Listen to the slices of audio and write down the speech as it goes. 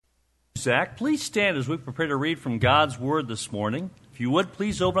Zach. Please stand as we prepare to read from God's Word this morning. If you would,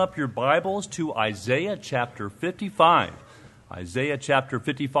 please open up your Bibles to Isaiah chapter 55. Isaiah chapter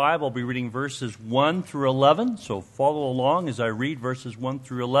 55, I'll be reading verses 1 through 11, so follow along as I read verses 1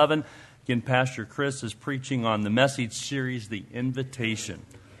 through 11. Again, Pastor Chris is preaching on the message series, The Invitation.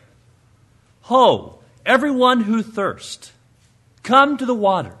 Ho, everyone who thirsts, come to the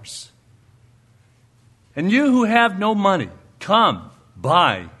waters. And you who have no money, come,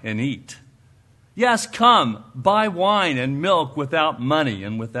 buy and eat. Yes, come, buy wine and milk without money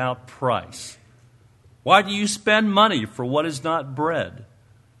and without price. Why do you spend money for what is not bread,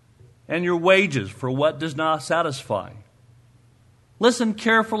 and your wages for what does not satisfy? Listen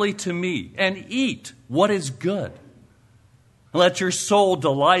carefully to me and eat what is good. Let your soul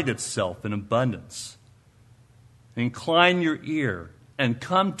delight itself in abundance. Incline your ear and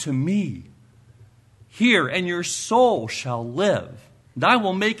come to me. Hear, and your soul shall live, and I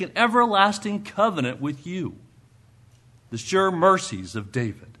will make an everlasting covenant with you, the sure mercies of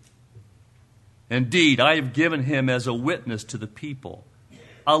David. Indeed, I have given him as a witness to the people,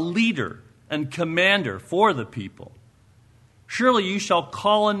 a leader and commander for the people. Surely you shall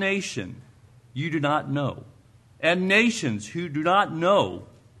call a nation you do not know, and nations who do not know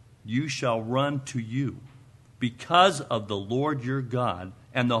you shall run to you, because of the Lord your God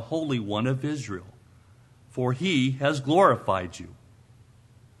and the Holy One of Israel, for he has glorified you.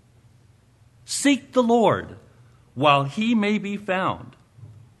 Seek the Lord while he may be found.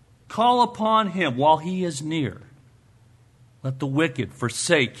 Call upon him while he is near. Let the wicked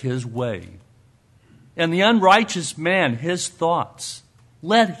forsake his way, and the unrighteous man his thoughts.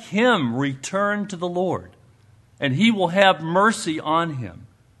 Let him return to the Lord, and he will have mercy on him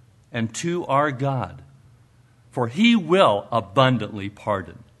and to our God, for he will abundantly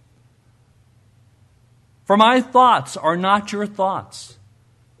pardon. For my thoughts are not your thoughts,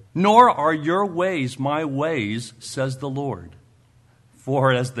 nor are your ways my ways, says the Lord.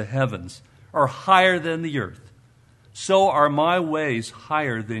 For as the heavens are higher than the earth, so are my ways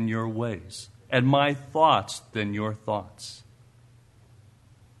higher than your ways, and my thoughts than your thoughts.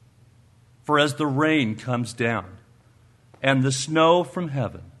 For as the rain comes down, and the snow from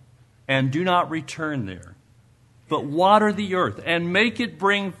heaven, and do not return there, but water the earth, and make it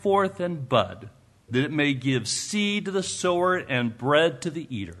bring forth and bud, that it may give seed to the sower and bread to the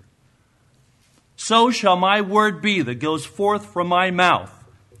eater, so shall my word be that goes forth from my mouth.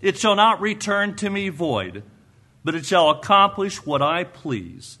 It shall not return to me void, but it shall accomplish what I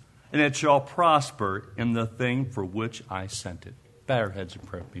please, and it shall prosper in the thing for which I sent it. Bow your heads in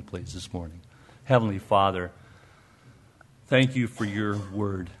prayer with me, please, this morning. Heavenly Father, thank you for your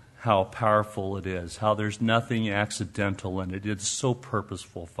word, how powerful it is, how there's nothing accidental in it. It's so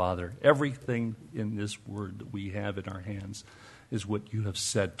purposeful, Father. Everything in this word that we have in our hands is what you have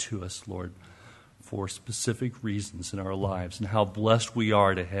said to us, Lord, for specific reasons in our lives, and how blessed we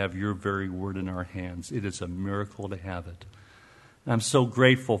are to have your very word in our hands. It is a miracle to have it. And I'm so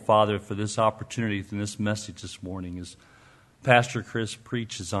grateful, Father, for this opportunity and this message this morning as Pastor Chris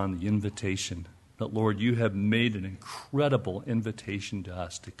preaches on the invitation. But Lord, you have made an incredible invitation to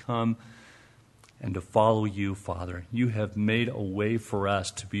us to come and to follow you, Father. You have made a way for us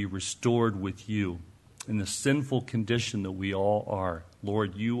to be restored with you in the sinful condition that we all are.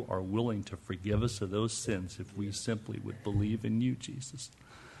 Lord, you are willing to forgive us of those sins if we simply would believe in you, Jesus.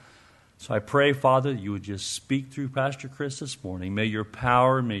 So I pray, Father, that you would just speak through Pastor Chris this morning. May your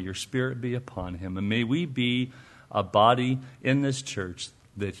power, may your spirit be upon him, and may we be a body in this church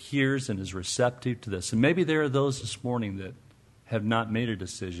that hears and is receptive to this. And maybe there are those this morning that have not made a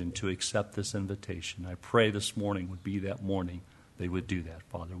decision to accept this invitation. I pray this morning would be that morning they would do that,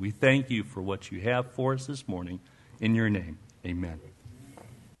 Father. We thank you for what you have for us this morning. In your name, amen.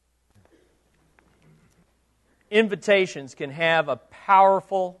 Invitations can have a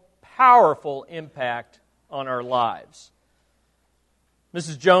powerful, powerful impact on our lives.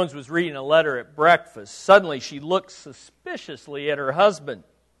 Mrs. Jones was reading a letter at breakfast. Suddenly, she looked suspiciously at her husband.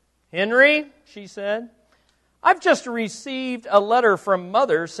 "Henry," she said, "I've just received a letter from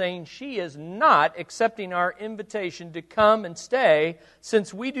Mother saying she is not accepting our invitation to come and stay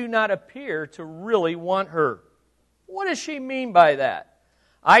since we do not appear to really want her. What does she mean by that?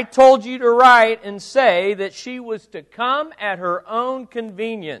 I told you to write and say that she was to come at her own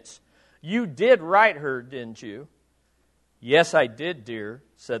convenience. You did write her, didn't you?" "Yes, I did, dear,"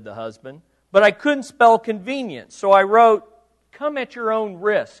 said the husband, "but I couldn't spell convenience, so I wrote, 'Come at your own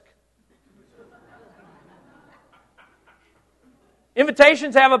risk.'"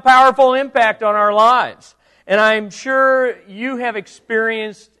 Invitations have a powerful impact on our lives, and I'm sure you have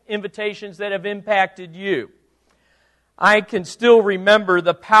experienced invitations that have impacted you. I can still remember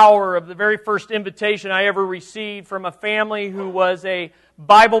the power of the very first invitation I ever received from a family who was a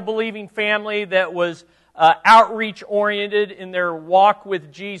Bible-believing family that was outreach-oriented in their walk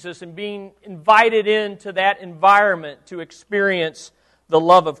with Jesus and being invited into that environment to experience the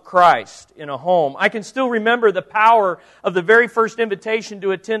love of Christ in a home. I can still remember the power of the very first invitation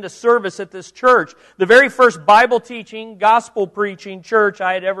to attend a service at this church, the very first Bible teaching, gospel preaching church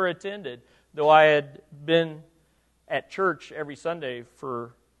I had ever attended, though I had been at church every Sunday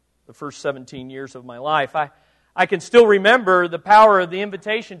for the first 17 years of my life. I can still remember the power of the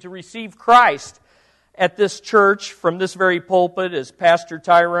invitation to receive Christ at this church from this very pulpit as Pastor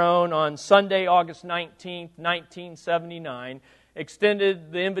Tyrone on Sunday, August 19th, 1979,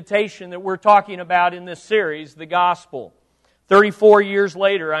 extended the invitation that we're talking about in this series, the gospel. 34 years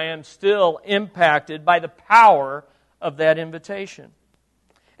later, I am still impacted by the power of that invitation.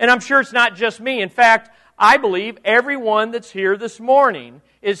 And I'm sure it's not just me. In fact, I believe everyone that's here this morning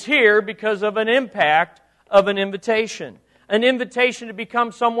is here because of an impact of an invitation to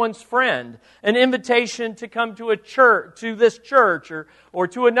become someone's friend, an invitation to come to a church, to this church or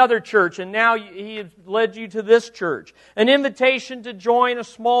to another church, and now he has led you to this church, an invitation to join a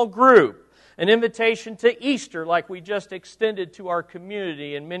small group, an invitation to Easter like we just extended to our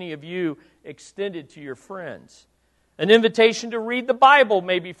community and many of you extended to your friends. An invitation to read the Bible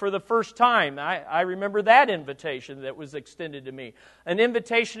maybe for the first time. I remember that invitation that was extended to me. An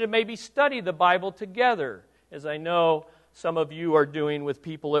invitation to maybe study the Bible together, as I know some of you are doing with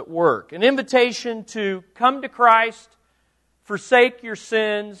people at work. An invitation to come to Christ, forsake your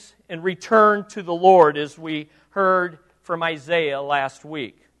sins, and return to the Lord, as we heard from Isaiah last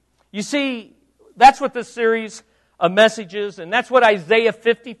week. You see, that's what this series of messages, and that's what Isaiah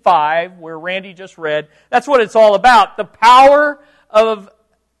 55, where Randy just read, that's what it's all about. The power of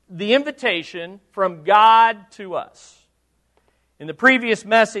the invitation from God to us. In the previous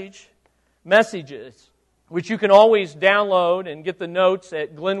messages, which you can always download and get the notes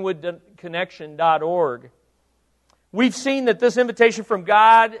at glenwoodconnection.org, we've seen that this invitation from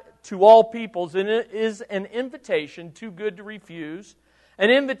God to all peoples is an invitation too good to refuse, an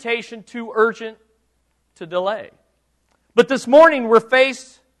invitation too urgent to delay. But this morning we're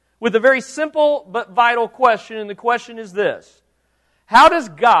faced with a very simple but vital question, and the question is this: how does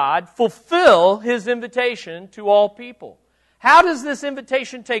God fulfill His invitation to all people? How does this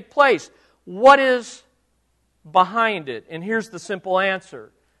invitation take place? What is behind it? And here's the simple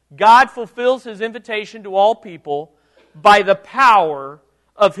answer. God fulfills His invitation to all people by the power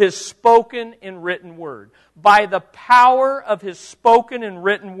of His spoken and written Word. By the power of His spoken and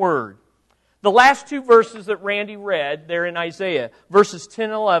written Word. The last two verses that Randy read there in Isaiah, verses 10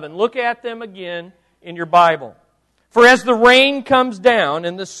 and 11, look at them again in your Bible. For as the rain comes down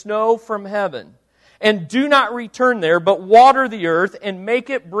and the snow from heaven, and do not return there, but water the earth and make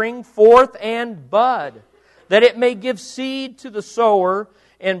it bring forth and bud, that it may give seed to the sower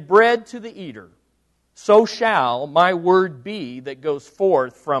and bread to the eater, so shall my word be that goes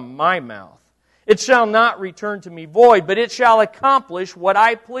forth from my mouth. It shall not return to me void, but it shall accomplish what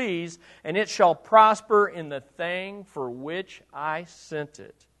I please, and it shall prosper in the thing for which I sent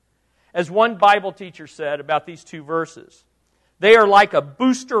it. As one Bible teacher said about these two verses, they are like a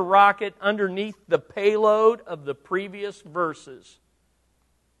booster rocket underneath the payload of the previous verses.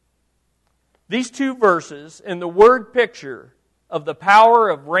 These two verses and the word picture of the power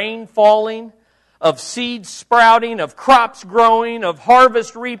of rain falling, of seed sprouting, of crops growing, of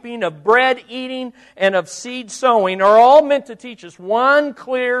harvest reaping, of bread eating, and of seed sowing are all meant to teach us one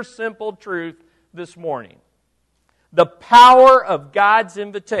clear, simple truth this morning. The power of God's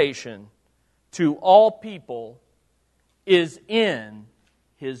invitation to all people is in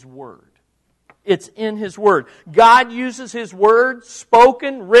His Word. It's in His Word. God uses His Word,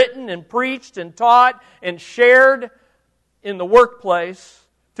 spoken, written, and preached, and taught, and shared in the workplace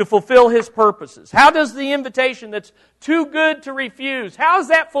to fulfill His purposes. How does the invitation that's too good to refuse, how is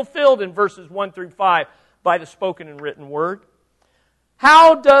that fulfilled in verses 1 through 5? By the spoken and written Word.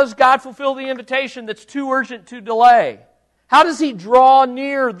 How does God fulfill the invitation that's too urgent to delay? How does He draw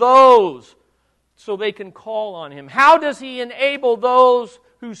near those so they can call on Him? How does He enable those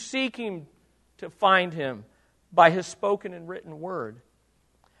who seek Him to find Him? By His spoken and written Word.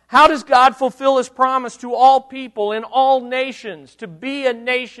 How does God fulfill His promise to all people in all nations, to be a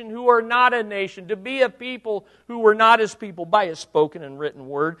nation who are not a nation, to be a people who are not His people? By His spoken and written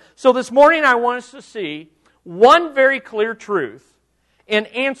Word. So this morning I want us to see one very clear truth and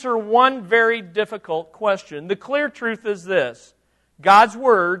answer one very difficult question. The clear truth is this: God's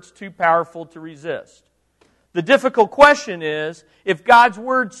Word's too powerful to resist. The difficult question is, if God's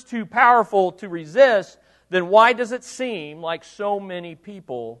Word's too powerful to resist, then why does it seem like so many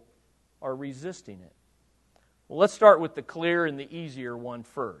people are resisting it? Well, let's start with the clear and the easier one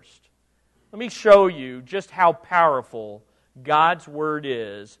first. Let me show you just how powerful God's Word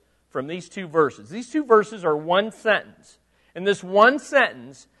is from these two verses. These two verses are one sentence. And this one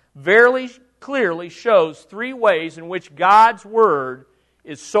sentence very clearly shows three ways in which God's Word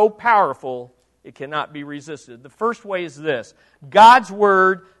is so powerful it cannot be resisted. The first way is this: God's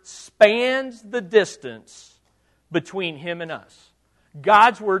Word spans the distance between Him and us.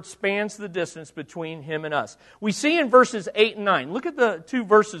 God's Word spans the distance between Him and us. We see in verses 8 and 9. Look at the two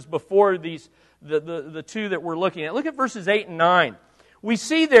verses before these, the two that we're looking at. Look at verses 8 and 9. We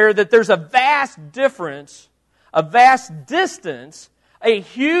see there that there's a vast difference, a vast distance, a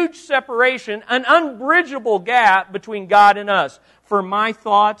huge separation, an unbridgeable gap between God and us. For my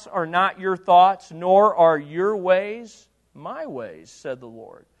thoughts are not your thoughts, nor are your ways my ways, said the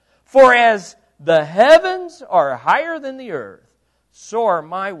Lord. For as the heavens are higher than the earth, so are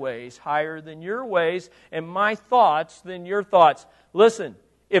my ways higher than your ways, and my thoughts than your thoughts. Listen,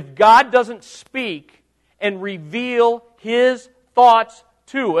 if God doesn't speak and reveal His thoughts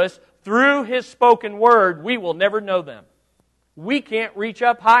to us through His spoken word, we will never know them. We can't reach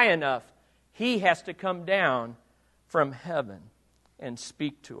up high enough. He has to come down from heaven and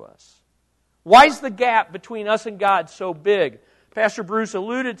speak to us. Why is the gap between us and God so big? Pastor Bruce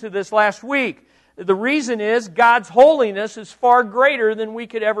alluded to this last week. The reason is God's holiness is far greater than we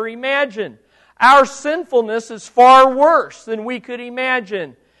could ever imagine. Our sinfulness is far worse than we could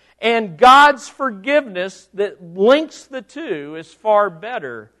imagine. And God's forgiveness that links the two is far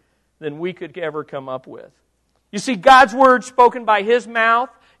better than we could ever come up with. You see, God's Word spoken by His mouth,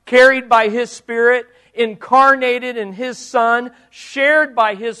 carried by His Spirit, incarnated in His Son, shared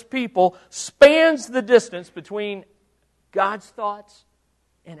by His people, spans the distance between God's thoughts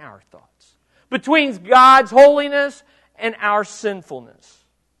and our thoughts. Between God's holiness and our sinfulness.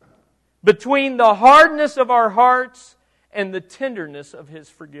 Between the hardness of our hearts and the tenderness of His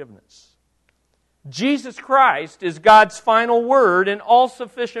forgiveness. Jesus Christ is God's final word and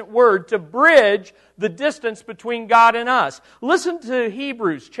all-sufficient word to bridge the distance between God and us. Listen to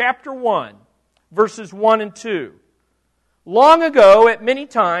Hebrews chapter 1, verses 1 and 2. Long ago, at many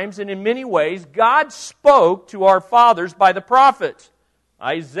times and in many ways, God spoke to our fathers by the prophets,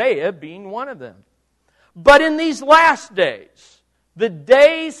 Isaiah being one of them. But in these last days, the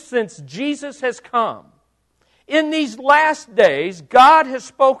days since Jesus has come, in these last days, God has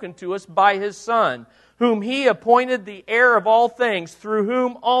spoken to us by His Son, whom He appointed the heir of all things, through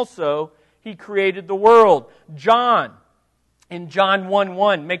whom also He created the world. John, in John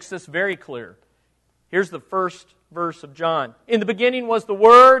 1:1, makes this very clear. Here's the first verse of John. In the beginning was the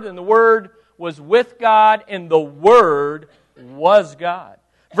Word, and the Word was with God, and the Word was God.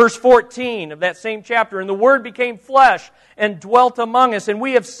 Verse 14 of that same chapter, and the Word became flesh and dwelt among us, and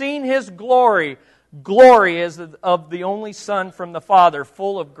we have seen His glory. Glory as of the only Son from the Father,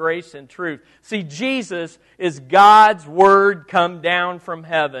 full of grace and truth. See, Jesus is God's Word come down from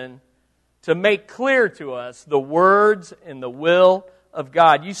heaven to make clear to us the words and the will of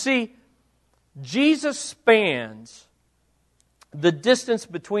God. You see, Jesus spans the distance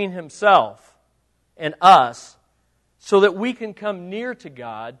between Himself and us so that we can come near to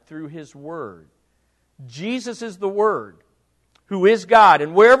God through His Word. Jesus is the Word, who is God.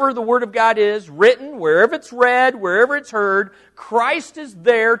 And wherever the Word of God is written, wherever it's read, wherever it's heard, Christ is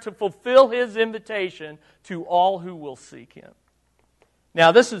there to fulfill His invitation to all who will seek Him.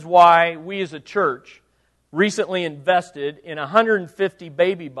 Now, this is why we as a church recently invested in 150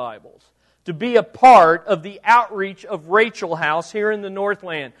 baby Bibles to be a part of the outreach of Rachel House here in the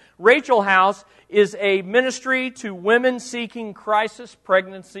Northland. Rachel House is a ministry to women seeking crisis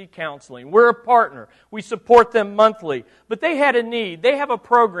pregnancy counseling. We're a partner. We support them monthly. But they had a need. They have a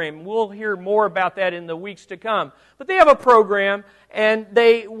program. We'll hear more about that in the weeks to come. But they have a program, and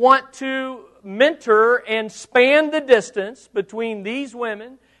they want to mentor and span the distance between these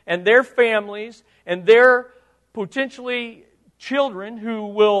women and their families and their potentially children who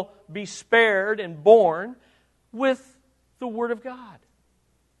will be spared and born with the Word of God.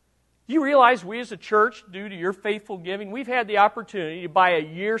 Do you realize we as a church, due to your faithful giving, we've had the opportunity to buy a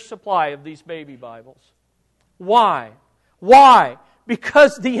year's supply of these baby Bibles? Why? Why?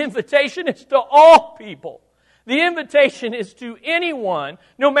 Because the invitation is to all people. The invitation is to anyone,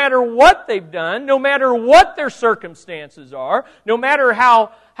 no matter what they've done, no matter what their circumstances are, no matter how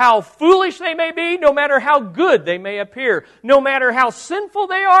foolish they may be, no matter how good they may appear, no matter how sinful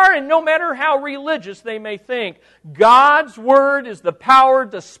they are, and no matter how religious they may think. God's Word is the power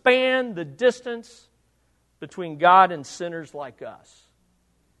to span the distance between God and sinners like us.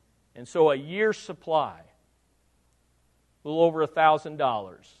 And so a year's supply A little over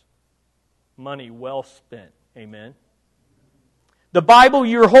 $1,000. Money well spent. Amen. The Bible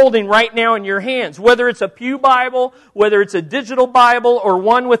you're holding right now in your hands, whether it's a pew Bible, whether it's a digital Bible, or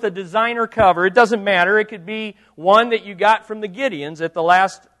one with a designer cover, it doesn't matter. It could be one that you got from the Gideons at the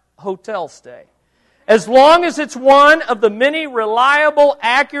last hotel stay. As long as it's one of the many reliable,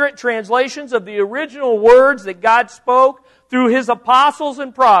 accurate translations of the original words that God spoke through His apostles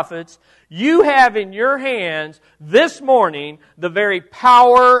and prophets, you have in your hands this morning the very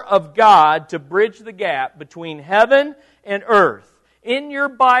power of God to bridge the gap between heaven and earth. In your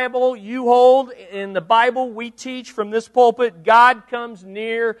Bible you hold, in the Bible we teach from this pulpit, God comes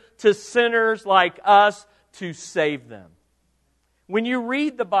near to sinners like us to save them. When you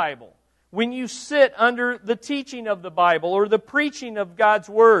read the Bible, when you sit under the teaching of the Bible or the preaching of God's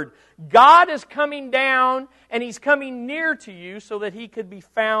Word, God is coming down and He's coming near to you so that He could be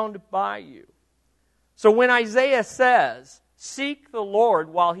found by you. So when Isaiah says, "Seek the Lord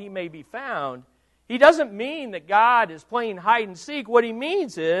while He may be found," he doesn't mean that God is playing hide and seek. What he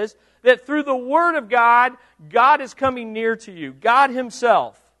means is that through the Word of God, God is coming near to you. God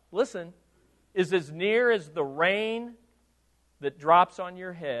Himself, listen, is as near as the rain that drops on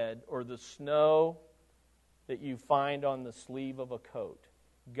your head or the snow that you find on the sleeve of a coat.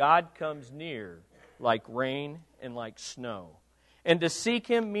 God comes near like rain and like snow. And to seek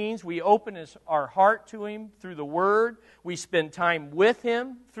Him means we open our heart to Him through the Word. We spend time with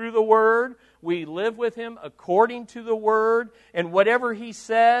Him through the Word. We live with Him according to the Word. And whatever He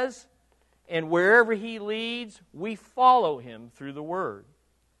says and wherever He leads, we follow Him through the Word.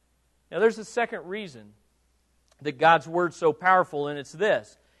 Now there's a second reason that God's Word's so powerful, and it's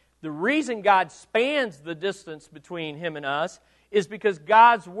this. The reason God spans the distance between Him and us is because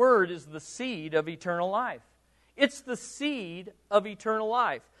God's Word is the seed of eternal life. It's the seed of eternal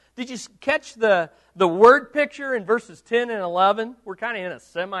life. Did you catch the word picture in verses 10 and 11? We're kind of in a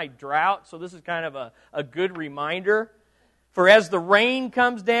semi-drought, so this is kind of a good reminder. For as the rain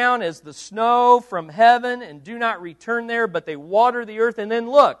comes down, as the snow from heaven, and do not return there, but they water the earth. And then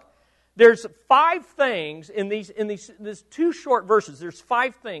look, there's 5 things in these 2 short verses. There's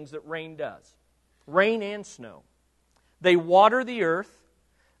 5 things that rain does. Rain and snow. They water the earth.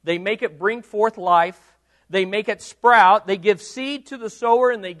 They make it bring forth life. They make it sprout, they give seed to the sower,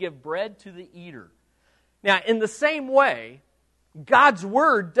 and they give bread to the eater. Now, in the same way, God's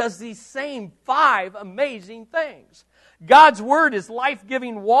Word does these same 5 amazing things. God's Word is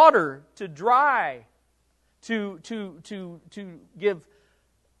life-giving water to dry, to give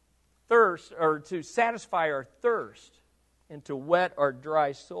thirst, or to satisfy our thirst, and to wet our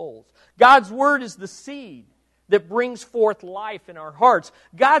dry souls. God's Word is the seed that brings forth life in our hearts.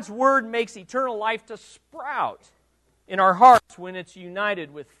 God's Word makes eternal life to sprout in our hearts when it's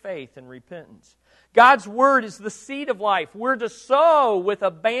united with faith and repentance. God's Word is the seed of life. We're to sow with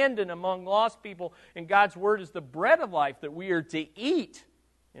abandon among lost people, and God's Word is the bread of life that we are to eat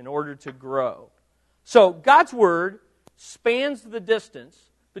in order to grow. So God's Word spans the distance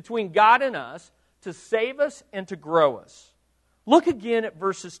between God and us to save us and to grow us. Look again at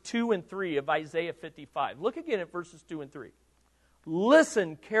verses 2 and 3 of Isaiah 55. Look again at verses 2 and 3.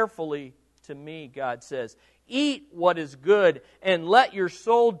 Listen carefully to me, God says. Eat what is good, and let your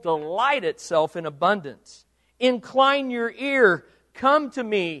soul delight itself in abundance. Incline your ear, come to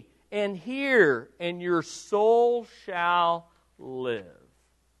me, and hear, and your soul shall live.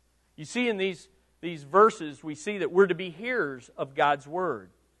 You see, in these verses, we see that we're to be hearers of God's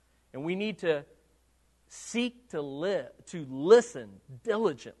Word. And we need to seek to listen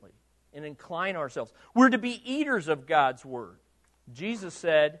diligently and incline ourselves. We're to be eaters of God's Word. Jesus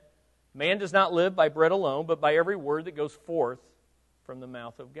said, "Man does not live by bread alone, but by every word that goes forth from the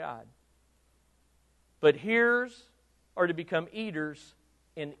mouth of God." But hearers are to become eaters,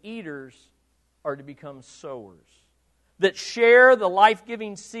 and eaters are to become sowers that share the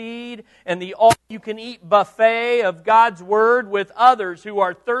life-giving seed and the all-you-can-eat buffet of God's Word with others who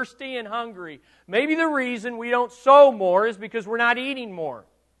are thirsty and hungry. Maybe the reason we don't sow more is because we're not eating more.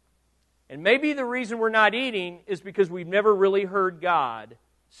 And maybe the reason we're not eating is because we've never really heard God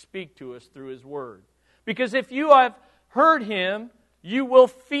speak to us through His Word. Because if you have heard Him, you will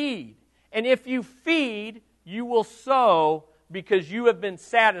feed. And if you feed, you will sow because you have been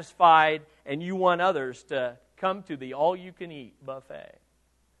satisfied and you want others to come to the all-you-can-eat buffet.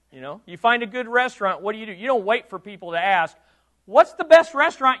 You know, you find a good restaurant, what do? You don't wait for people to ask, what's the best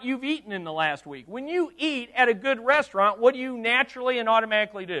restaurant you've eaten in the last week? When you eat at a good restaurant, what do you naturally and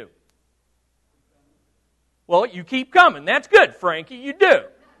automatically do? Well, you keep coming. That's good, Frankie, you do.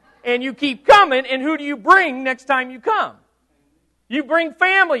 And you keep coming, and who do you bring next time you come? You bring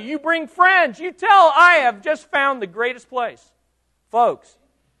family. You bring friends. You tell, I have just found the greatest place. Folks,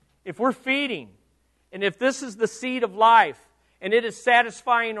 if we're feeding, and if this is the seed of life, and it is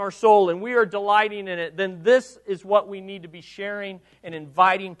satisfying our soul, and we are delighting in it, then this is what we need to be sharing and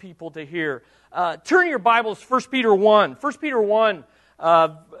inviting people to hear. Turn your Bibles, 1 Peter 1. 1 Peter 1,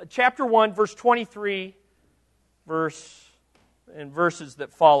 chapter 1, verse 23, and verses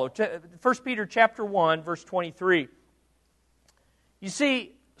that follow. 1 Peter chapter 1, verse 23. You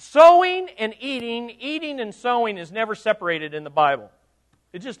see, sowing and eating and sowing is never separated in the Bible.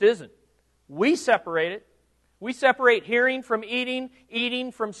 It just isn't. We separate it. We separate hearing from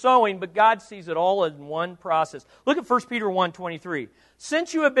eating from sowing, but God sees it all in one process. Look at 1 Peter 1:23.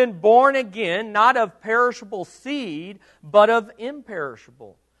 Since you have been born again, not of perishable seed, but of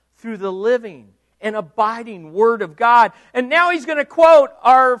imperishable, through the living and abiding Word of God. And now he's going to quote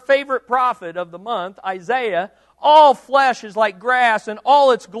our favorite prophet of the month, Isaiah. All flesh is like grass, and all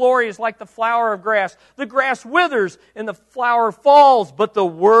its glory is like the flower of grass. The grass withers, and the flower falls, but the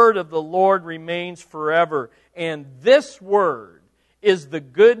word of the Lord remains forever. And this word is the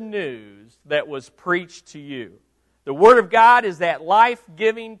good news that was preached to you. The Word of God is that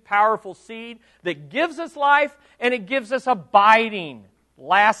life-giving, powerful seed that gives us life, and it gives us abiding,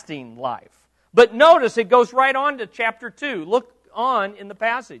 lasting life. But notice it goes right on to chapter 2. Look on in the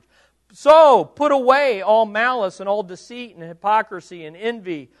passage. So, put away all malice and all deceit and hypocrisy and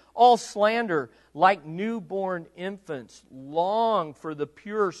envy, all slander. Like newborn infants, long for the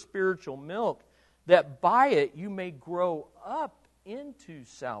pure spiritual milk, that by it you may grow up into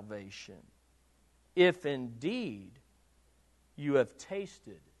salvation, if indeed you have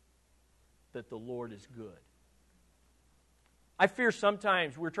tasted that the Lord is good. I fear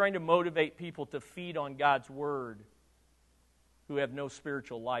sometimes we're trying to motivate people to feed on God's Word who have no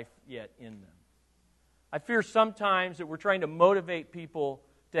spiritual life yet in them. I fear sometimes that we're trying to motivate people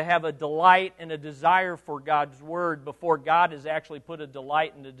to have a delight and a desire for God's Word before God has actually put a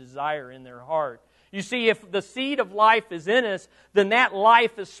delight and a desire in their heart. You see, if the seed of life is in us, then that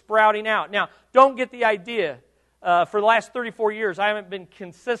life is sprouting out. Now, don't get the idea. For the last 34 years, I haven't been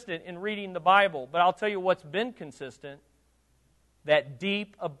consistent in reading the Bible, but I'll tell you what's been consistent. That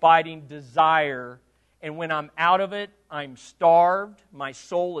deep, abiding desire. And when I'm out of it, I'm starved. My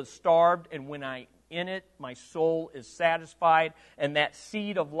soul is starved. And when I'm in it, my soul is satisfied. And that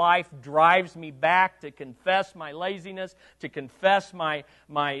seed of life drives me back to confess my laziness, to confess my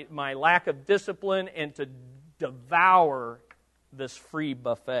lack of discipline, and to devour this free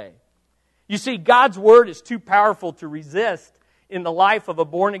buffet. You see, God's Word is too powerful to resist in the life of a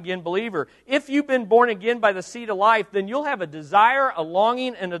born-again believer. If you've been born again by the seed of life, then you'll have a desire, a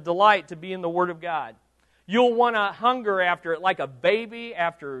longing, and a delight to be in the Word of God. You'll want to hunger after it like a baby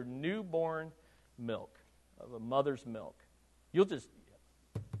after newborn milk, of a mother's milk. You'll just,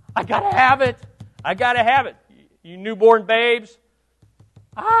 I got to have it. I got to have it. You newborn babes,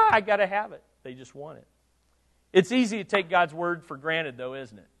 I got to have it. They just want it. It's easy to take God's Word for granted, though,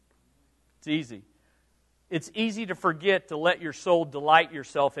 isn't it? It's easy. It's easy to forget to let your soul delight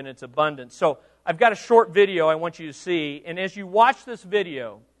yourself in its abundance. So I've got a short video I want you to see. And as you watch this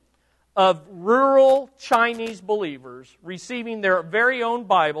video of rural Chinese believers receiving their very own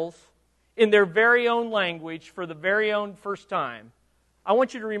Bibles in their very own language for the very own first time, I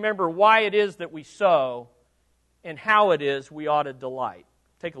want you to remember why it is that we sow and how it is we ought to delight.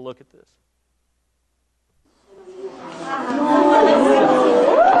 Take a look at this.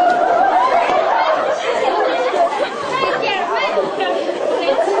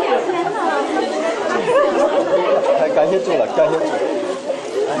 感谢主了，感谢主。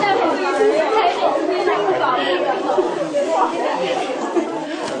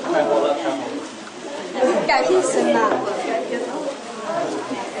感谢神啊！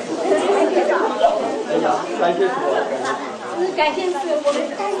感谢主。感谢主，我们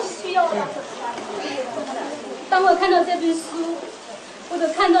太需要了。当我看到这本书，我都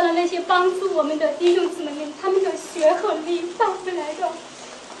看到了那些帮助我们的弟兄姊妹们，他们的血和力带回来的。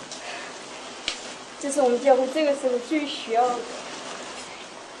这是我们教会这个时候最需要的，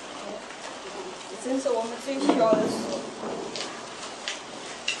真是我们最需要的书。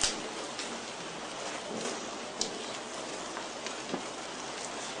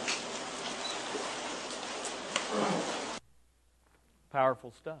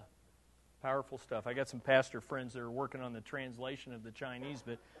Powerful stuff. Powerful stuff. I got some pastor friends that are working on the translation of the Chinese,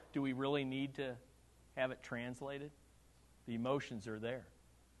 but do we really need to have it translated? The emotions are there.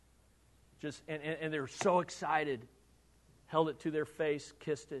 And they're so excited, held it to their face,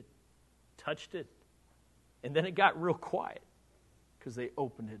 kissed it, touched it, and then it got real quiet because they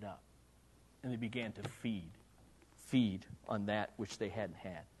opened it up and they began to feed on that which they hadn't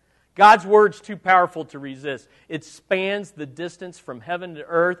had. God's Word's too powerful to resist. It spans the distance from heaven to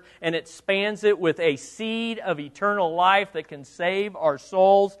earth, and it spans it with a seed of eternal life that can save our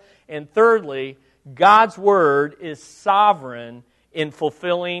souls. And thirdly, God's Word is sovereign in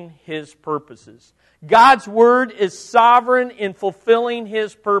fulfilling His purposes. God's Word is sovereign in fulfilling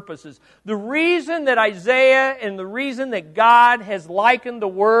His purposes. The reason that Isaiah and the reason that God has likened the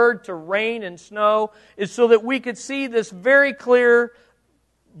Word to rain and snow is so that we could see this very clear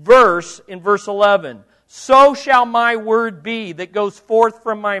verse in verse 11. So shall my word be that goes forth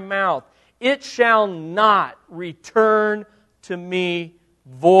from my mouth. It shall not return to me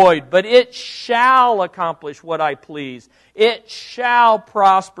void, but it shall accomplish what I please. It shall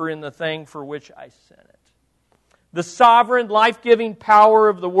prosper in the thing for which I sent it. The sovereign, life-giving power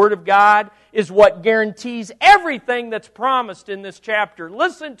of the Word of God is what guarantees everything that's promised in this chapter.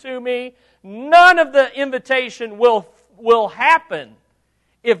 Listen to me. None of the invitation will happen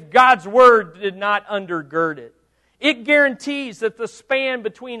if God's Word did not undergird it. It guarantees that the span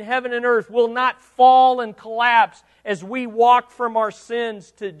between heaven and earth will not fall and collapse as we walk from our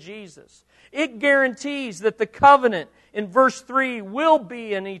sins to Jesus. It guarantees that the covenant in verse 3 will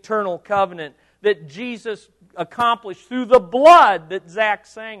be an eternal covenant that Jesus accomplished through the blood that Zach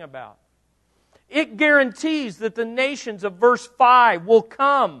sang about. It guarantees that the nations of verse 5 will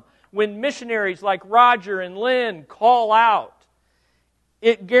come when missionaries like Roger and Lynn call out.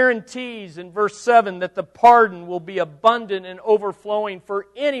 It guarantees in verse 7 that the pardon will be abundant and overflowing for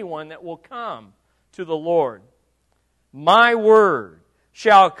anyone that will come to the Lord. My word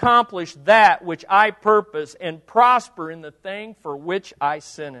shall accomplish that which I purpose and prosper in the thing for which I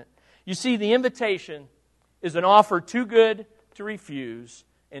sent it. You see, the invitation is an offer too good to refuse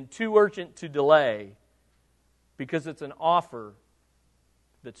and too urgent to delay because it's an offer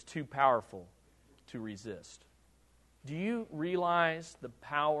that's too powerful to resist. Do you realize the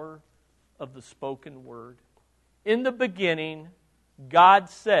power of the spoken word? In the beginning,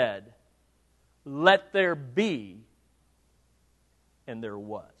 God said, "Let there be," and there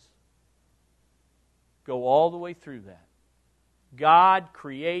was. Go all the way through that. God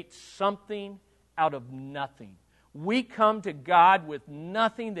creates something out of nothing. We come to God with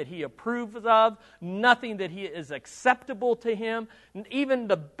nothing that He approves of, nothing that He is acceptable to Him. Even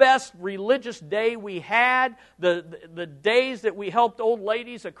the best religious day we had, the days that we helped old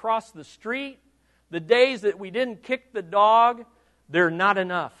ladies across the street, the days that we didn't kick the dog, they're not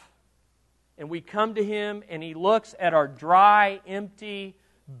enough. And we come to Him and He looks at our dry, empty,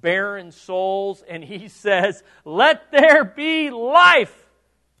 barren souls and He says, "Let there be life."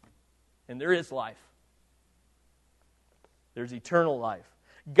 And there is life. There's eternal life.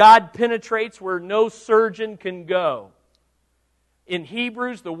 God penetrates where no surgeon can go. In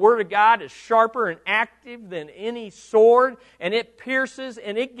Hebrews, the Word of God is sharper and active than any sword, and it pierces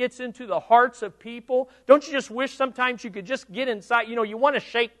and it gets into the hearts of people. Don't you just wish sometimes you could just get inside? You know, you want to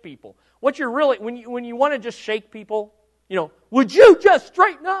shake people. What you're really, when you want to just shake people, would you just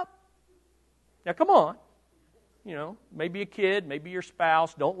straighten up? Now, come on. Maybe a kid, maybe your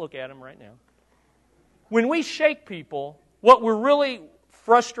spouse. Don't look at them right now. When we shake people, what we're really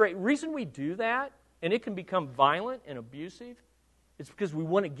frustrated, the reason we do that, and it can become violent and abusive, it's because we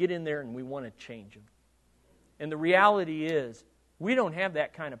want to get in there and we want to change them. And the reality is, we don't have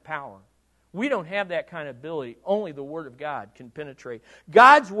that kind of power. We don't have that kind of ability. Only the Word of God can penetrate.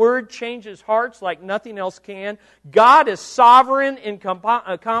 God's Word changes hearts like nothing else can. God is sovereign in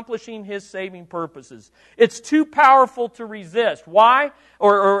accomplishing His saving purposes. It's too powerful to resist. Why?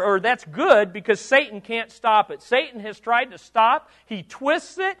 Or that's good because Satan can't stop it. Satan has tried to stop. He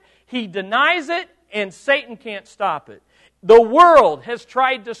twists it. He denies it. And Satan can't stop it. The world has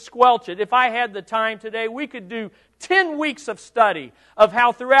tried to squelch it. If I had the time today, we could do 10 weeks of study of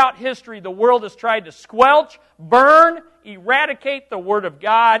how throughout history the world has tried to squelch, burn, eradicate the Word of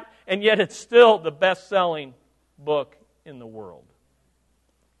God, and yet it's still the best-selling book in the world.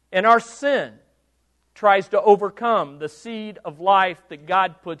 And our sin tries to overcome the seed of life that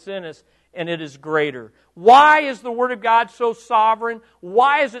God puts in us, and it is greater. Why is the Word of God so sovereign?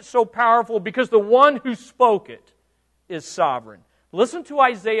 Why is it so powerful? Because the one who spoke it is sovereign. Listen to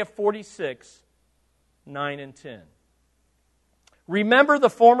Isaiah 46, 9 and 10. Remember the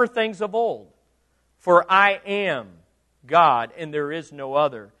former things of old, for I am God and there is no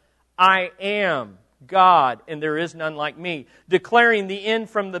other. I am God and there is none like me, declaring the end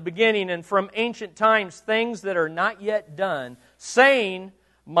from the beginning and from ancient times things that are not yet done, saying,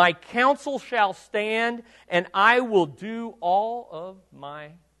 my counsel shall stand and I will do all of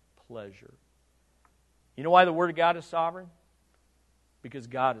my pleasure. You know why the Word of God is sovereign? Because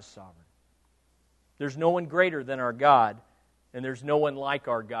God is sovereign. There's no one greater than our God, and there's no one like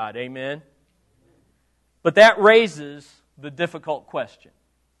our God. Amen? But that raises the difficult question.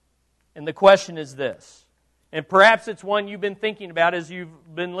 And the question is this, and perhaps it's one you've been thinking about as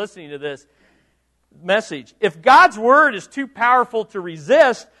you've been listening to this message. If God's Word is too powerful to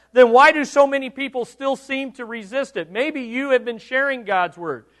resist, then why do so many people still seem to resist it? Maybe you have been sharing God's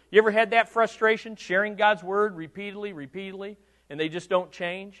Word. You ever had that frustration, sharing God's Word repeatedly, and they just don't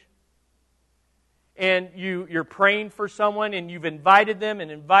change? And you're praying for someone, and you've invited them,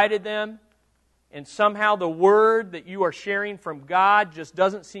 and somehow the Word that you are sharing from God just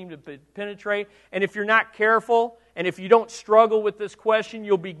doesn't seem to penetrate. And if you're not careful, and if you don't struggle with this question,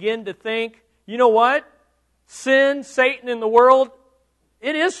 you'll begin to think, you know what? Sin, Satan in the world,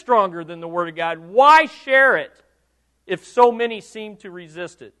 it is stronger than the Word of God. Why share it if so many seem to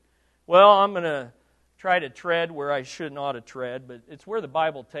resist it? Well, I'm going to try to tread where I shouldn't ought to tread, but it's where the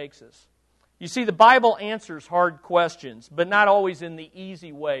Bible takes us. You see, the Bible answers hard questions, but not always in the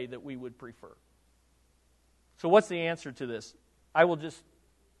easy way that we would prefer. So what's the answer to this? I will just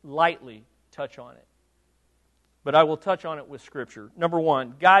lightly touch on it. But I will touch on it with Scripture. Number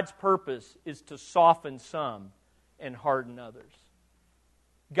one, God's purpose is to soften some and harden others.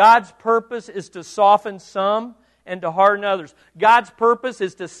 God's purpose is to soften some and to harden others. God's purpose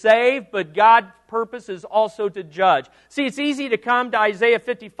is to save, but God's purpose is also to judge. See, it's easy to come to Isaiah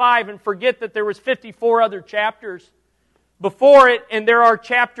 55 and forget that there was 54 other chapters before it, and there are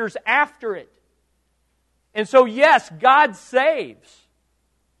chapters after it. And so, yes, God saves,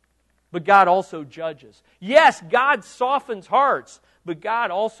 but God also judges. Yes, God softens hearts, but God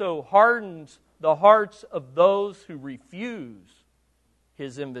also hardens the hearts of those who refuse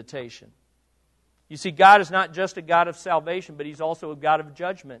His invitation. You see, God is not just a God of salvation, but He's also a God of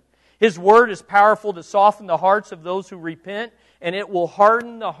judgment. His Word is powerful to soften the hearts of those who repent, and it will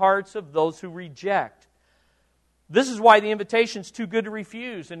harden the hearts of those who reject. This is why the invitation is too good to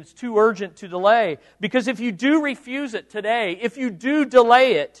refuse, and it's too urgent to delay. Because if you do refuse it today, if you do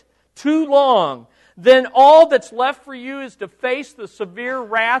delay it too long, then all that's left for you is to face the severe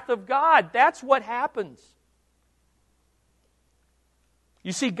wrath of God. That's what happens.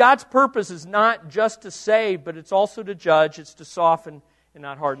 You see, God's purpose is not just to save, but it's also to judge. It's to soften and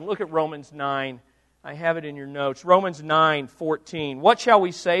not harden. Look at Romans 9. I have it in your notes. Romans 9:14. What shall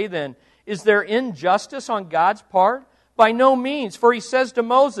we say then? Is there injustice on God's part? By no means. For He says to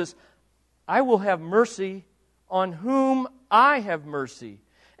Moses, I will have mercy on whom I have mercy,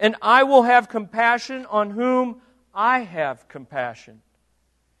 and I will have compassion on whom I have compassion.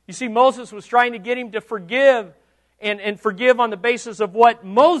 You see, Moses was trying to get him to forgive and forgive on the basis of what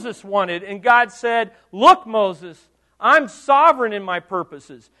Moses wanted. And God said, look, Moses, I'm sovereign in my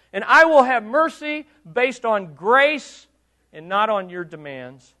purposes, and I will have mercy based on grace and not on your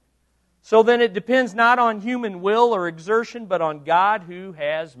demands. So then it depends not on human will or exertion, but on God who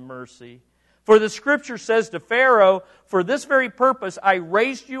has mercy. For the Scripture says to Pharaoh, for this very purpose I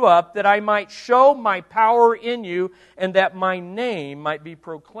raised you up, that I might show my power in you, and that my name might be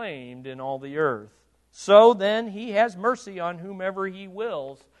proclaimed in all the earth. So then He has mercy on whomever He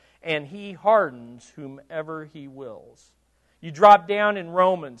wills, and He hardens whomever He wills. You drop down in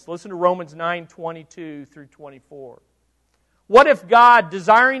Romans. Listen to Romans 9:22 through 24. What if God,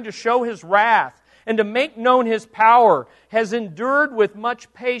 desiring to show His wrath and to make known His power, has endured with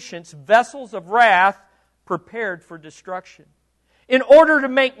much patience vessels of wrath prepared for destruction, in order to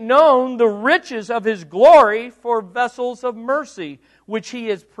make known the riches of His glory for vessels of mercy, which He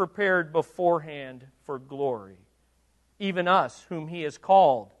has prepared beforehand for glory, even us, whom He has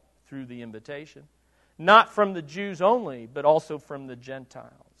called through the invitation, not from the Jews only, but also from the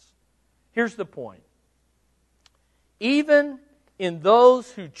Gentiles. Here's the point. Even in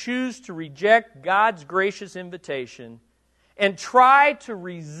those who choose to reject God's gracious invitation and try to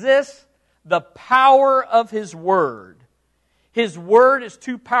resist the power of His Word is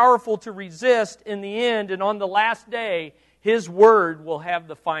too powerful to resist in the end, and on the last day, His Word will have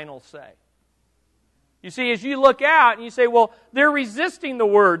the final say. You see, as you look out and you say, well, they're resisting the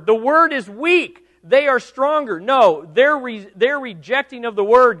Word. The Word is weak. They are stronger. No, their rejecting of the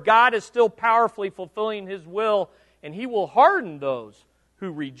Word, God is still powerfully fulfilling His will, and He will harden those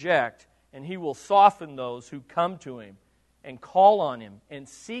who reject, and He will soften those who come to Him and call on Him and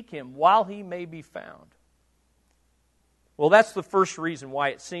seek Him while He may be found. Well, that's the first reason why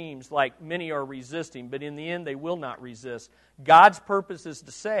it seems like many are resisting, but in the end they will not resist. God's purpose is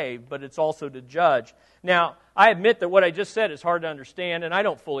to save, but it's also to judge. Now, I admit that what I just said is hard to understand, and I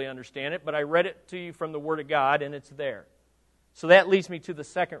don't fully understand it, but I read it to you from the Word of God, and it's there. So that leads me to the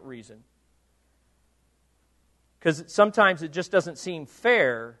second reason. Because sometimes it just doesn't seem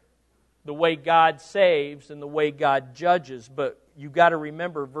fair the way God saves and the way God judges. But you've got to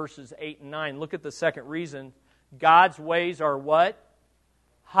remember verses 8 and 9. Look at the second reason. God's ways are what?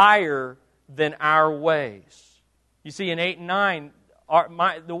 Higher than our ways. You see, in 8 and 9,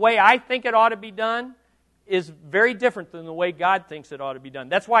 the way I think it ought to be done is very different than the way God thinks it ought to be done.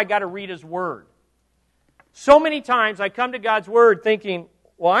 That's why I got to read His Word. So many times I come to God's Word thinking,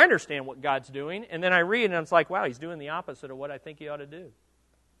 well, I understand what God's doing, and then I read and it's like, wow, He's doing the opposite of what I think He ought to do.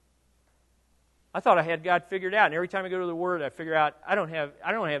 I thought I had God figured out, and every time I go to the Word, I figure out I don't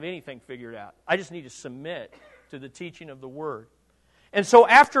have anything figured out. I just need to submit to the teaching of the Word. And so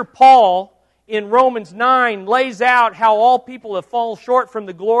after Paul, in Romans 9, lays out how all people have fallen short from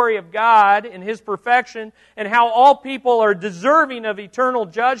the glory of God in His perfection, and how all people are deserving of eternal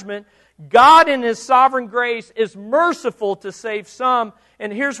judgment, God in His sovereign grace is merciful to save some.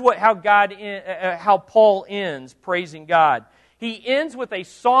 And here's how Paul ends praising God. He ends with a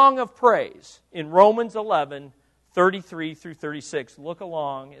song of praise in Romans 11, 33 through 36. Look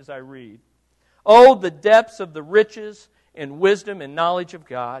along as I read. Oh, the depths of the riches and wisdom and knowledge of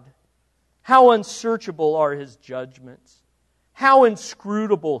God. How unsearchable are His judgments. How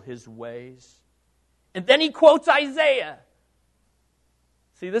inscrutable His ways. And then he quotes Isaiah.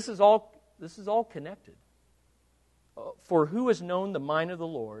 See, this is all connected. For who has known the mind of the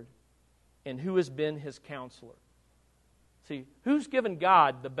Lord, and who has been His counselor? See, who's given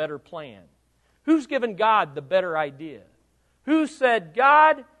God the better plan? Who's given God the better idea? Who said,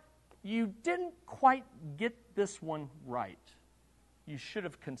 God, you didn't quite get this one right. You should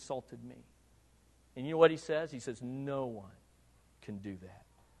have consulted me. And you know what He says? He says, no one can do that.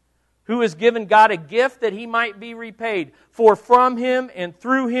 Who has given God a gift that He might be repaid? For from Him and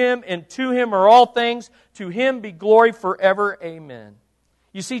through Him and to Him are all things. To Him be glory forever. Amen.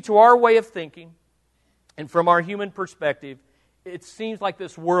 You see, to our way of thinking, and from our human perspective, it seems like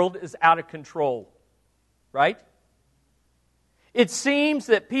this world is out of control. Right? It seems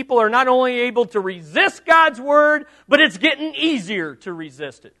that people are not only able to resist God's Word, but it's getting easier to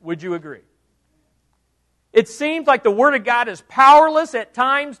resist it. Would you agree? It seems like the Word of God is powerless at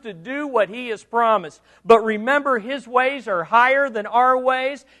times to do what He has promised. But remember, His ways are higher than our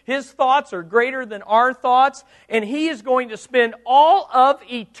ways. His thoughts are greater than our thoughts. And He is going to spend all of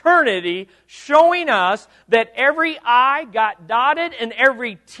eternity showing us that every I got dotted and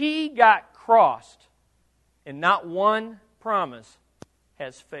every T got crossed. And not one promise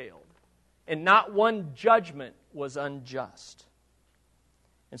has failed. And not one judgment was unjust.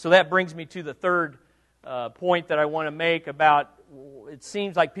 And so that brings me to the third point that I want to make about it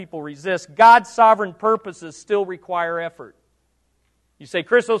seems like people resist. God's sovereign purposes still require effort. You say,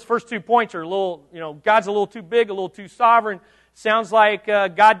 Chris, those first 2 points are a little, God's a little too big, a little too sovereign. Sounds like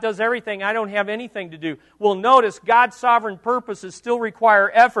God does everything. I don't have anything to do. Well, notice God's sovereign purposes still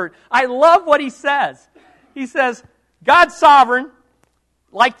require effort. I love what He says. He says, God's sovereign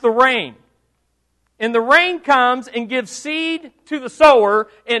like the rain. And the rain comes and gives seed to the sower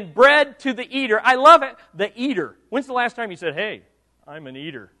and bread to the eater. I love it. The eater. When's the last time you said, hey, I'm an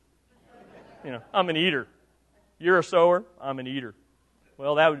eater? I'm an eater. You're a sower, I'm an eater.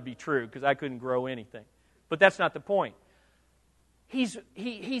 Well, that would be true because I couldn't grow anything. But that's not the point. He's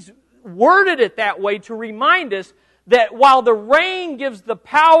worded it that way to remind us that while the rain gives the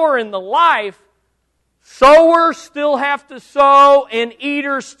power and the life, sowers still have to sow and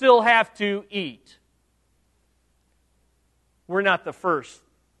eaters still have to eat. We're not the first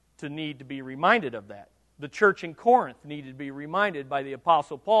to need to be reminded of that. The church in Corinth needed to be reminded by the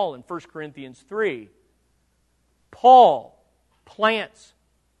Apostle Paul in 1 Corinthians 3. Paul plants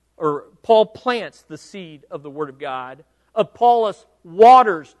the seed of the Word of God. Apollos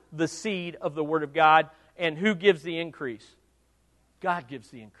waters the seed of the Word of God. And who gives the increase? God gives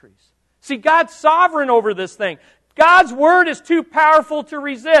the increase. See, God's sovereign over this thing. God's Word is too powerful to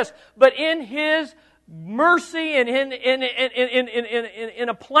resist. But in His mercy and in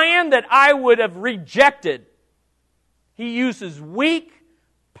a plan that I would have rejected, He uses weak,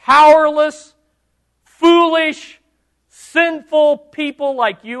 powerless, foolish, sinful people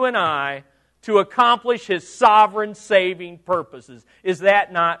like you and I to accomplish His sovereign saving purposes. Is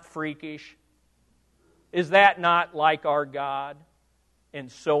that not freakish? Is that not like our God and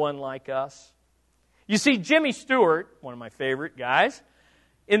so unlike us? You see, Jimmy Stewart, one of my favorite guys,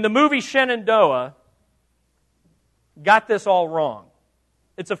 in the movie Shenandoah, got this all wrong.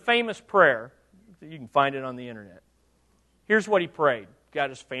 It's a famous prayer. You can find it on the internet. Here's what he prayed. Got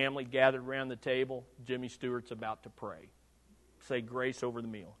his family gathered around the table. Jimmy Stewart's about to pray. Say grace over the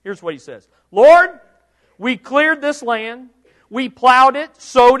meal. Here's what he says. Lord, we cleared this land. We plowed it,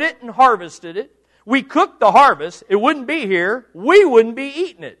 sowed it, and harvested it. We cooked the harvest. It wouldn't be here. We wouldn't be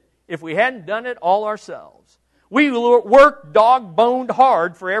eating it if we hadn't done it all ourselves. We worked dog-boned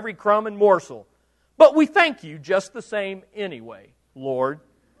hard for every crumb and morsel. But we thank you just the same anyway, Lord,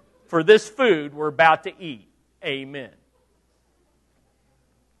 for this food we're about to eat. Amen.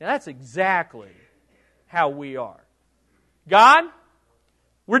 Now that's exactly how we are. God,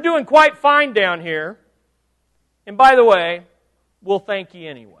 we're doing quite fine down here. And by the way, we'll thank you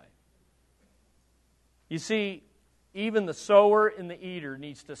anyway. You see, even the sower and the eater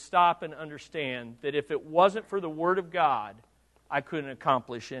needs to stop and understand that if it wasn't for the Word of God, I couldn't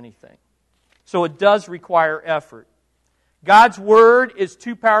accomplish anything. So it does require effort. God's Word is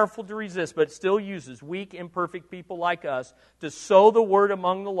too powerful to resist, but it still uses weak, imperfect people like us to sow the Word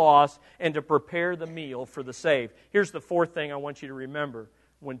among the lost and to prepare the meal for the saved. Here's the fourth thing I want you to remember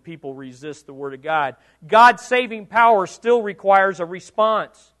when people resist the Word of God. God's saving power still requires a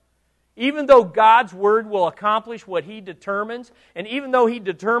response. Even though God's Word will accomplish what He determines, and even though He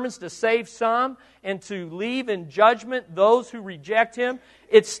determines to save some and to leave in judgment those who reject Him,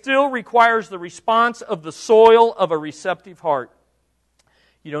 it still requires the response of the soil of a receptive heart.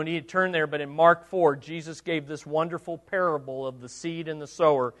 You don't need to turn there, but in Mark 4, Jesus gave this wonderful parable of the seed and the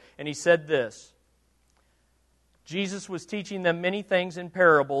sower, and He said this. Jesus was teaching them many things in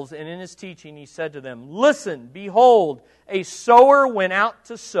parables, and in His teaching He said to them, "Listen, behold, a sower went out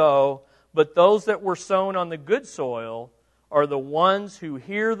to sow, but those that were sown on the good soil are the ones who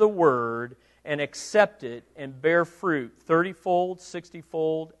hear the word and accept it and bear fruit, 30-fold,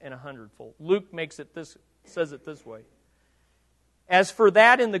 60-fold, and 100-fold." Luke says it this way. "As for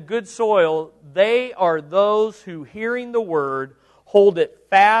that in the good soil, they are those who, hearing the word, hold it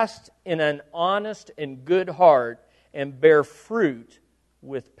fast in an honest and good heart and bear fruit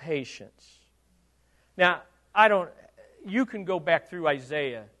with patience." Now, you can go back through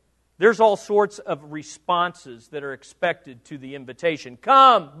Isaiah. There's all sorts of responses that are expected to the invitation.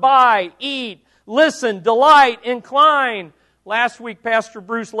 Come, buy, eat, listen, delight, incline. Last week, Pastor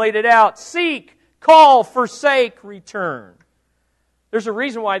Bruce laid it out. Seek, call, forsake, return. There's a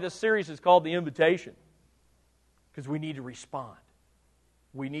reason why this series is called The Invitation. Because we need to respond.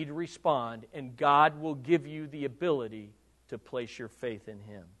 We need to respond, and God will give you the ability to place your faith in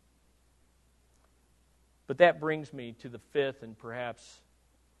Him. But that brings me to the fifth and perhaps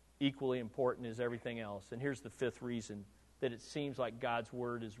equally important as everything else. And here's the fifth reason that it seems like God's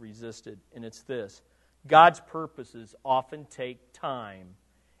Word is resisted, and it's this. God's purposes often take time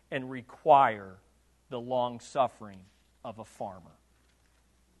and require the long-suffering of a farmer.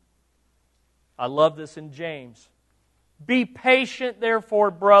 I love this in James. "Be patient,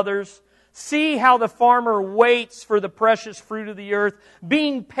 therefore, brothers. See how the farmer waits for the precious fruit of the earth,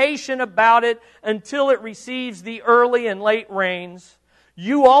 being patient about it until it receives the early and late rains.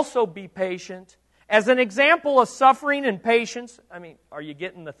 You also be patient. As an example of suffering and patience," are you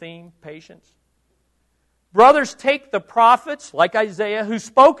getting the theme? Patience. "Brothers, take the prophets, like Isaiah, who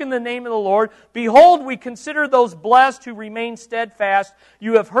spoke in the name of the Lord. Behold, we consider those blessed who remain steadfast.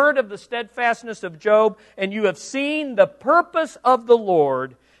 You have heard of the steadfastness of Job, and you have seen the purpose of the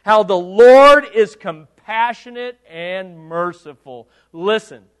Lord, how the Lord is compassionate and merciful."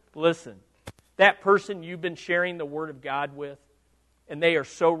 Listen. That person you've been sharing the Word of God with, and they are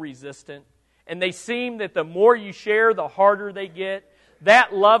so resistant, and they seem that the more you share, the harder they get.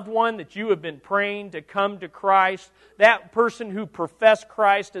 That loved one that you have been praying to come to Christ, that person who professed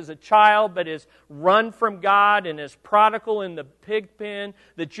Christ as a child but is run from God and is prodigal in the pig pen,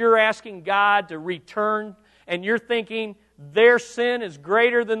 that you're asking God to return, and you're thinking their sin is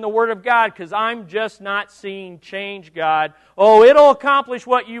greater than the Word of God because I'm just not seeing change, God. Oh, it'll accomplish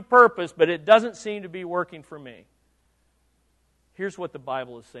what you purpose, but it doesn't seem to be working for me. Here's what the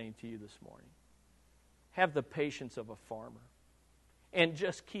Bible is saying to you this morning. Have the patience of a farmer. And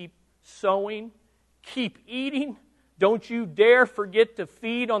just keep sowing, keep eating. Don't you dare forget to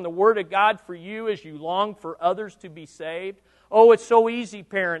feed on the Word of God for you as you long for others to be saved. Oh, it's so easy,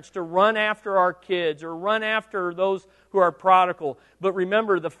 parents, to run after our kids or run after those who are prodigal. But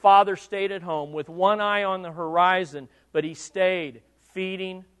remember, the father stayed at home with one eye on the horizon, but he stayed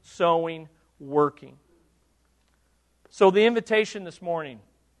feeding, sowing, working. So the invitation this morning,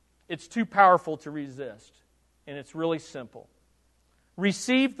 it's too powerful to resist, and it's really simple.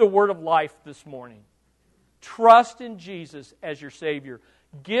 Receive the word of life this morning. Trust in Jesus as your Savior.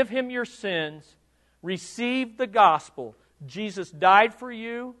 Give Him your sins. Receive the gospel. Jesus died for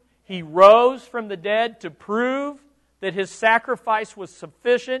you. He rose from the dead to prove that His sacrifice was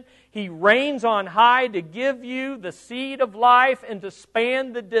sufficient. He reigns on high to give you the seed of life and to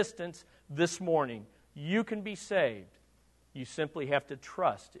span the distance this morning. You can be saved. You simply have to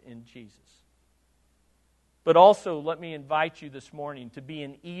trust in Jesus. But also, let me invite you this morning to be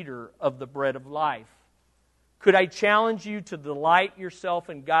an eater of the bread of life. Could I challenge you to delight yourself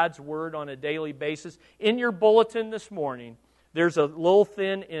in God's Word on a daily basis? In your bulletin this morning, there's a little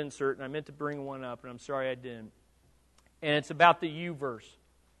thin insert, and I meant to bring one up, and I'm sorry I didn't. And it's about the YouVerse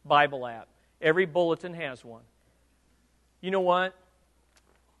Bible app. Every bulletin has one. You know what?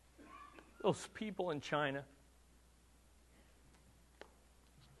 Those people in China,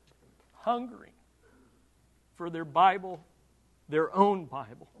 hungry for their Bible, their own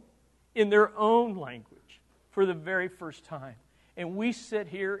Bible, in their own language, for the very first time. And we sit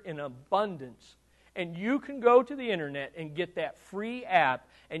here in abundance. And you can go to the internet and get that free app,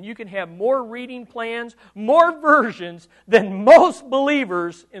 and you can have more reading plans, more versions than most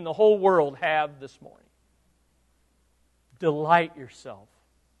believers in the whole world have this morning. Delight yourself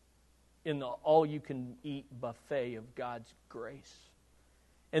in the all-you-can-eat buffet of God's grace.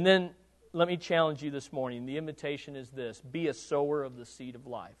 And then, let me challenge you this morning. The invitation is this: be a sower of the seed of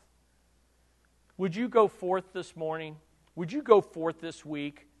life. Would you go forth this morning? Would you go forth this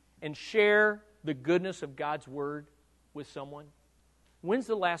week and share the goodness of God's Word with someone? When's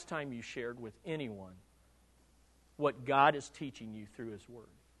the last time you shared with anyone what God is teaching you through His Word?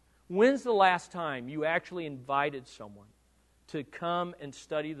 When's the last time you actually invited someone to come and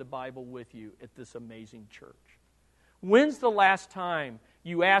study the Bible with you at this amazing church? When's the last time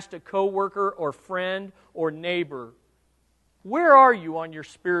you asked a coworker or friend or neighbor, where are you on your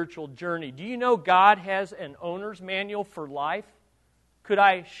spiritual journey? Do you know God has an owner's manual for life? Could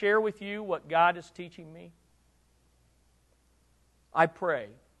I share with you what God is teaching me? I pray,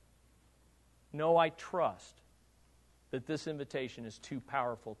 no, I trust that this invitation is too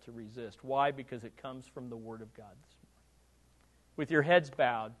powerful to resist. Why? Because it comes from the Word of God this morning. With your heads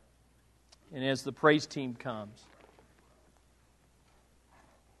bowed, and as the praise team comes,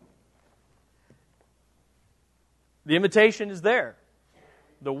 the invitation is there.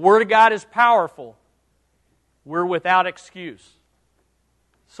 The Word of God is powerful. We're without excuse.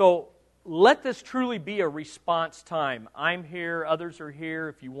 So let this truly be a response time. I'm here, others are here.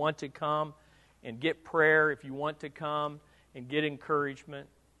 If you want to come and get prayer, if you want to come and get encouragement.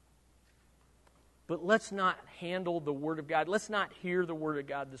 But let's not handle the Word of God. Let's not hear the Word of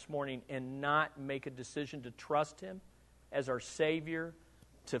God this morning and not make a decision to trust Him as our Savior,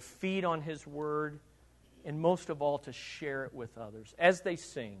 to feed on His Word, and most of all, to share it with others. As they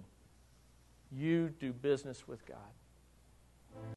sing, you do business with God.